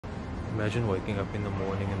Imagine waking up in the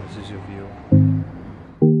morning and this is your view.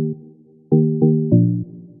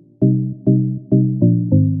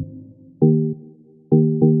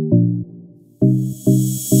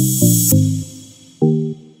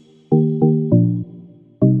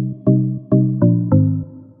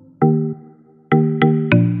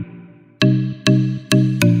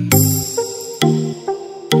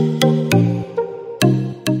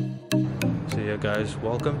 Guys,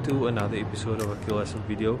 welcome to another episode of a Classic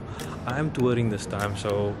video. I am touring this time,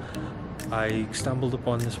 so I stumbled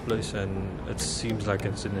upon this place and it seems like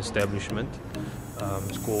it's an establishment.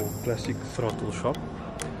 It's called Classic Throttle Shop.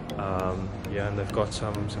 Yeah, and they've got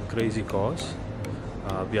some crazy cars.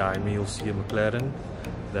 Behind me you'll see a McLaren.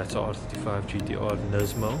 That's an R35 GTR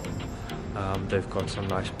Nismo. They've got some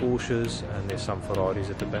nice Porsches and there's some Ferraris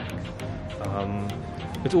at the back.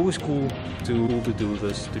 It's always cool to do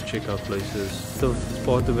this, to check out places. So it's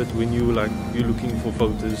part of it when you're looking for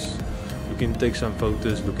photos, you can take some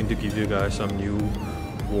photos, looking to give you guys some new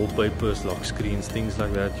wallpapers, lock screens, things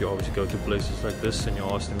like that. You obviously go to places like this and you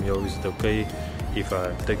ask them, yo, is it okay if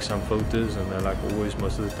I take some photos? And they're like, always,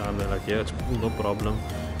 most of the time, they're like, yeah, it's cool, no problem.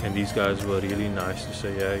 And these guys were really nice to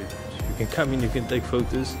say, yeah, you can come in, you can take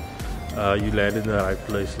photos. You landed in the right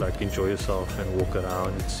place, like enjoy yourself and walk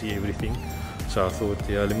around and see everything. So I thought,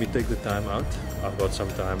 yeah, let me take the time out. I've got some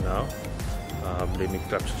time now. Let me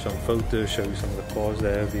capture some photos, show you some of the cars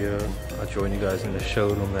they have here. I'll join you guys in the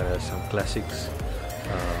showroom that has some classics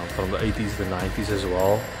from the 80s, the 90s as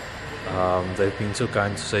well. They've been so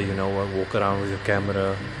kind to say, you know what, walk around with your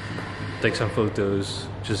camera, take some photos,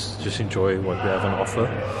 just enjoy what we have on offer.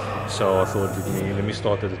 So I thought, let me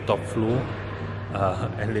start at the top floor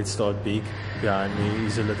and let's start big. Behind me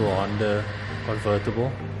is a little Honda convertible.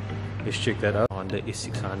 Let's check that out. Honda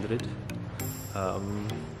S600.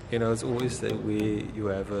 You know, it's always that way you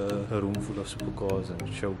have a room full of supercars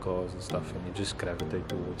and show cars and stuff, and you just gravitate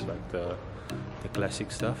towards like the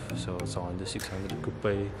classic stuff. So it's a Honda 600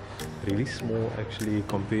 coupe, really small actually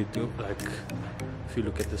compared to, like, if you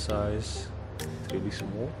look at the size, it's really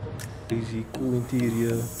small. Easy, cool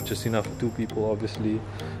interior, just enough for two people obviously.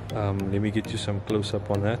 Let me get you some close up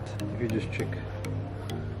on that. If you just check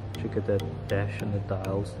at that dash and the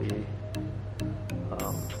dials there.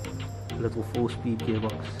 Little 4-speed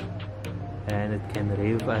gearbox, and it can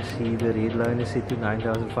rev. I see the red line is set to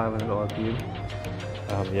 9,500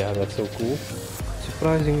 RPM. Yeah, that's so cool.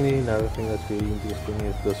 Surprisingly, another thing that's very interesting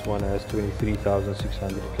is this one has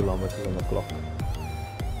 23,600 kilometers on the clock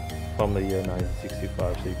from the year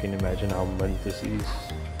 1965, so you can imagine how mint this is.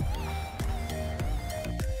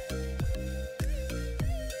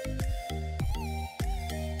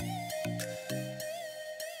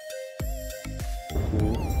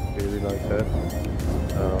 Cool, really like that.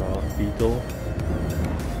 Beetle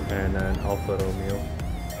and an Alfa Romeo.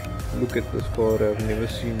 Look at this car, I've never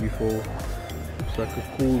seen before. It's like a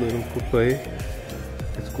cool little coupe.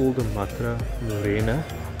 It's called a Matra Lorena.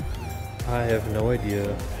 I have no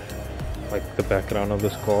idea like the background of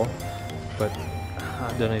this car, but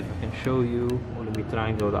I don't know if I can show you, or let me try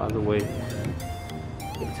and go the other way.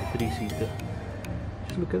 It's a 3-seater.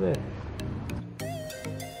 Just look at that.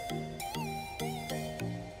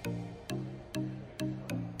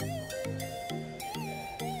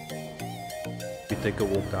 Take a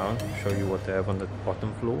walk down, show you what they have on the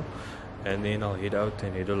bottom floor, and then I'll head out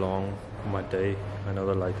and head along for my day. I know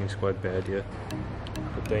the lighting's quite bad here,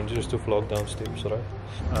 but dangerous to vlog down steps,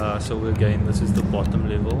 right? So again, this is the bottom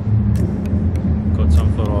level. Got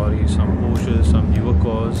some Ferraris, some Porsches, some newer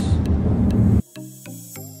cars.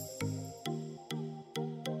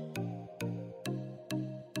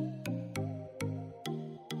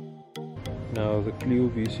 Now the Clio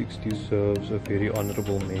V6 deserves a very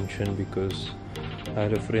honorable mention because I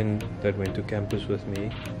had a friend that went to campus with me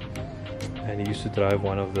and he used to drive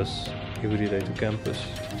one of this every day to campus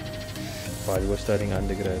while he was studying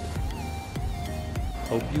undergrad.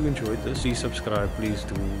 Hope you enjoyed this. Please subscribe, please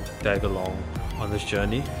do tag along on this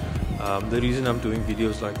journey. The reason I'm doing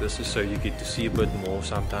videos like this is so you get to see a bit more.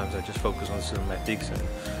 Sometimes I just focus on cinematics and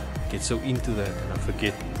get so into that and I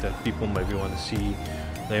forget that people maybe want to see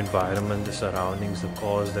the environment, the surroundings, the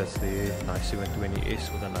cars that's there. Nice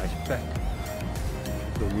 720S with a nice pack.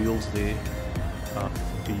 The wheels there are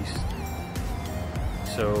beast.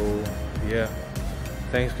 So yeah,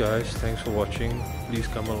 thanks guys, thanks for watching. Please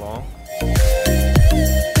come along.